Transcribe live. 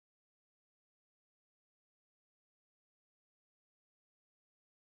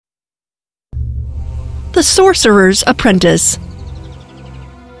The Sorcerer's Apprentice.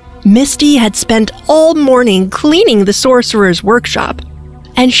 Misty had spent all morning cleaning the Sorcerer's workshop,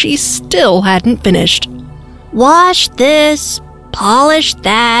 and she still hadn't finished. Wash this, polish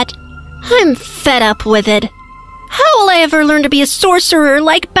that. I'm fed up with it. How will I ever learn to be a sorcerer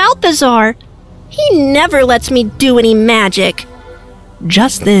like Balthazar? He never lets me do any magic.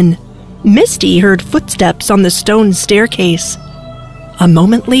 Just then, Misty heard footsteps on the stone staircase. A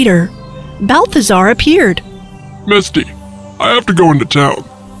moment later, Balthazar appeared. Misty, I have to go into town.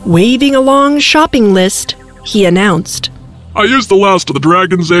 Waving a long shopping list, he announced. I used the last of the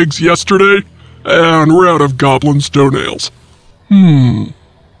dragon's eggs yesterday, and we're out of goblin's toenails.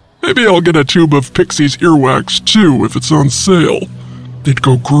 Maybe I'll get a tube of Pixie's earwax too if it's on sale. They'd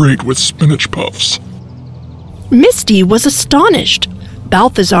go great with spinach puffs. Misty was astonished.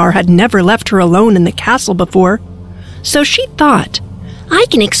 Balthazar had never left her alone in the castle before, so she thought, I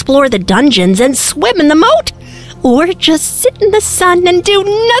can explore the dungeons and swim in the moat, or just sit in the sun and do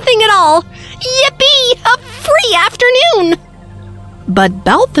nothing at all. Yippee! A free afternoon! But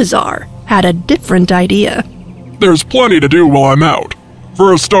Balthazar had a different idea. There's plenty to do while I'm out.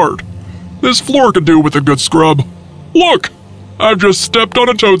 For a start, this floor could do with a good scrub. Look! I've just stepped on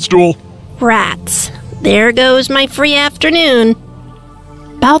a toadstool. Rats. There goes my free afternoon.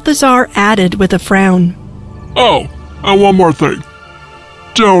 Balthazar added with a frown. Oh, and one more thing.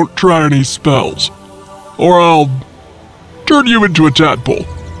 Don't try any spells, or I'll turn you into a tadpole.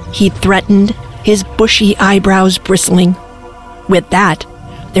 He threatened, his bushy eyebrows bristling. With that,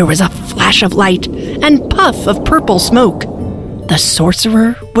 there was a flash of light and puff of purple smoke. The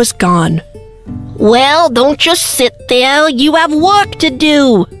sorcerer was gone. Well, don't just sit there. You have work to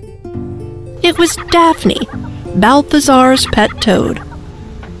do. It was Daphne, Balthazar's pet toad.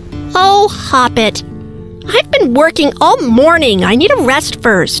 Oh, Hoppet. I've been working all morning. I need a rest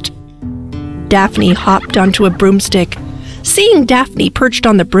first. Daphne hopped onto a broomstick. Seeing Daphne perched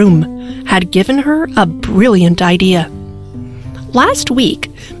on the broom had given her a brilliant idea. Last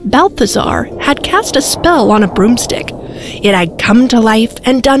week, Balthazar had cast a spell on a broomstick. It had come to life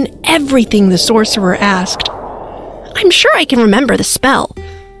and done everything the sorcerer asked. I'm sure I can remember the spell.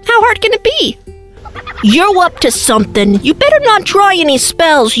 How hard can it be? You're up to something. You better not try any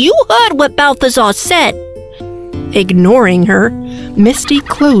spells. You heard what Balthazar said. Ignoring her, Misty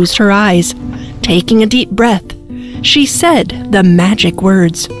closed her eyes. Taking a deep breath, she said the magic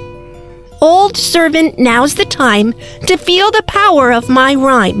words. Old servant, now's the time to feel the power of my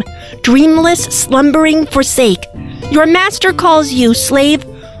rhyme. Dreamless, slumbering, forsake. Your master calls you, slave.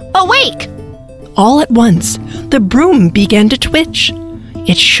 Awake! All at once, the broom began to twitch.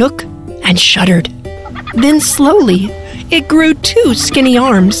 It shook and shuddered. Then slowly, it grew 2 skinny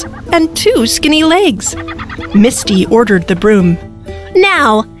arms and 2 skinny legs. Misty ordered the broom.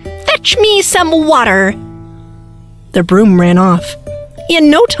 Now, fetch me some water. The broom ran off. In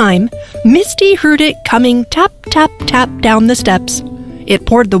no time, Misty heard it coming tap, tap, tap down the steps. It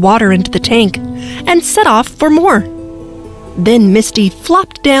poured the water into the tank and set off for more. Then Misty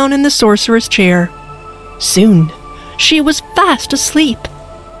flopped down in the sorcerer's chair. Soon, she was fast asleep.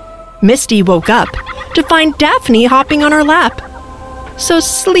 Misty woke up to find Daphne hopping on her lap. So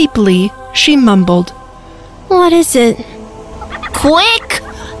sleepily, she mumbled, What is it? Quick!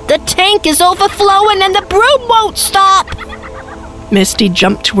 The tank is overflowing and the broom won't stop! Misty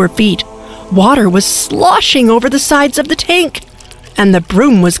jumped to her feet. Water was sloshing over the sides of the tank, and the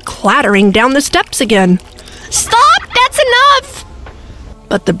broom was clattering down the steps again. Stop! That's enough!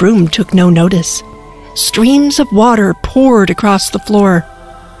 But the broom took no notice. Streams of water poured across the floor.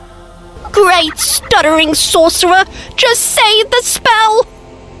 Great stuttering sorcerer! Just say the spell!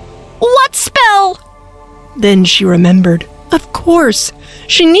 What spell? Then she remembered. Of course,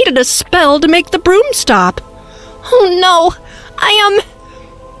 she needed a spell to make the broom stop. Oh no!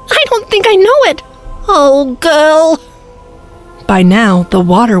 I don't think I know it. Oh, girl. By now, the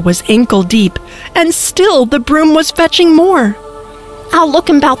water was ankle deep, and still the broom was fetching more. I'll look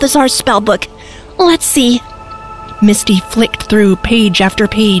in Balthazar's spellbook. Let's see. Misty flicked through page after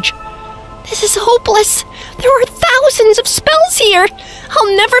page. This is hopeless. There are thousands of spells here.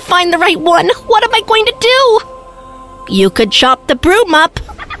 I'll never find the right one. What am I going to do? You could chop the broom up.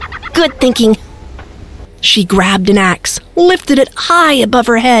 Good thinking. She grabbed an axe, lifted it high above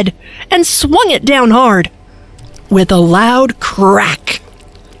her head, and swung it down hard. With a loud crack,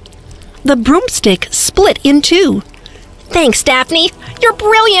 the broomstick split in 2. Thanks, Daphne. You're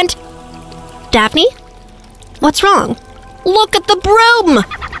brilliant. Daphne? What's wrong? Look at the broom.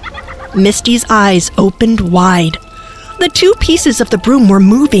 Misty's eyes opened wide. The 2 pieces of the broom were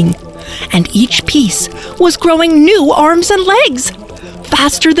moving, and each piece was growing new arms and legs.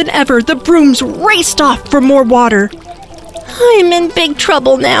 Faster than ever, the brooms raced off for more water. I'm in big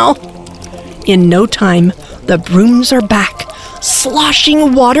trouble now. In no time, the brooms are back,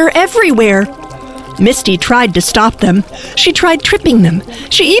 sloshing water everywhere. Misty tried to stop them. She tried tripping them.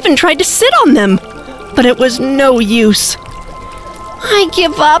 She even tried to sit on them. But it was no use. I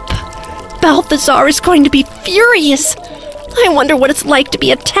give up. Balthazar is going to be furious. I wonder what it's like to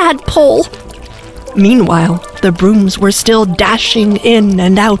be a tadpole. Meanwhile, the brooms were still dashing in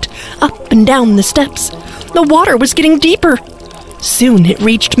and out, up and down the steps. The water was getting deeper. Soon it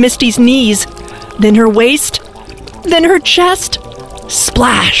reached Misty's knees, then her waist, then her chest.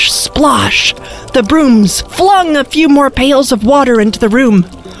 Splash, splosh! The brooms flung a few more pails of water into the room.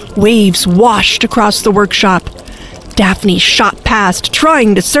 Waves washed across the workshop. Daphne shot past,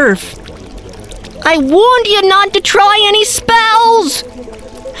 trying to surf. I warned you not to try any spells!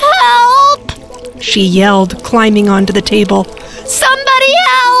 Help! She yelled, climbing onto the table. Somebody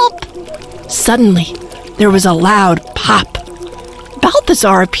help! Suddenly, there was a loud pop.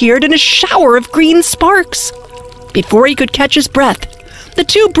 Balthazar appeared in a shower of green sparks. Before he could catch his breath, the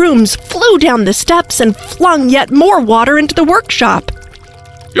two brooms flew down the steps and flung yet more water into the workshop.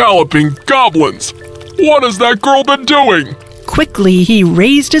 Galloping goblins! What has that girl been doing? Quickly, he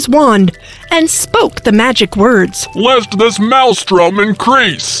raised his wand and spoke the magic words. Lest this maelstrom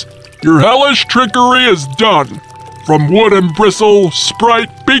increase. Your hellish trickery is done. From wood and bristle,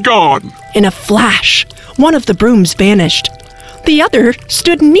 sprite, be gone. In a flash, one of the brooms vanished. The other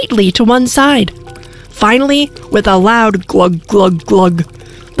stood neatly to one side. Finally, with a loud glug, glug, glug,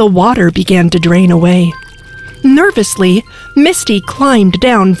 the water began to drain away. Nervously, Misty climbed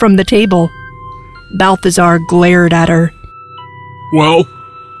down from the table. Balthazar glared at her. Well,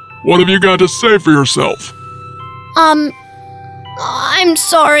 what have you got to say for yourself? I'm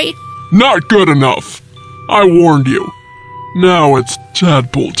sorry. Not good enough. I warned you. Now it's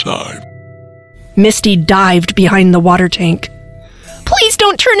tadpole time. Misty dived behind the water tank. Please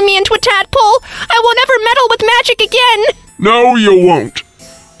don't turn me into a tadpole. I will never meddle with magic again. No, you won't.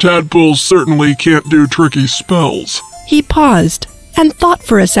 Tadpoles certainly can't do tricky spells. He paused and thought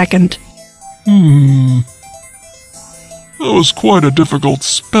for a second. That was quite a difficult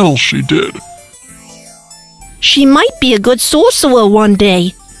spell she did. She might be a good sorcerer one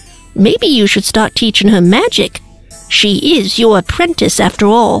day. Maybe you should start teaching her magic. She is your apprentice after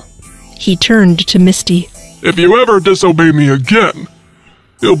all. He turned to Misty. If you ever disobey me again,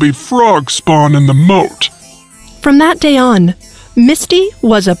 you'll be frog spawn in the moat. From that day on, Misty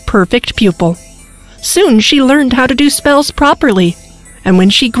was a perfect pupil. Soon she learned how to do spells properly, and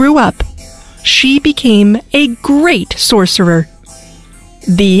when she grew up, she became a great sorcerer.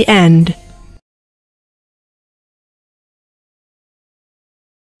 The end.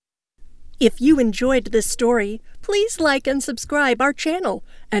 If you enjoyed this story, please like and subscribe our channel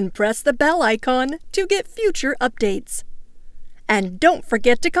and press the bell icon to get future updates. And don't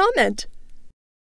forget to comment.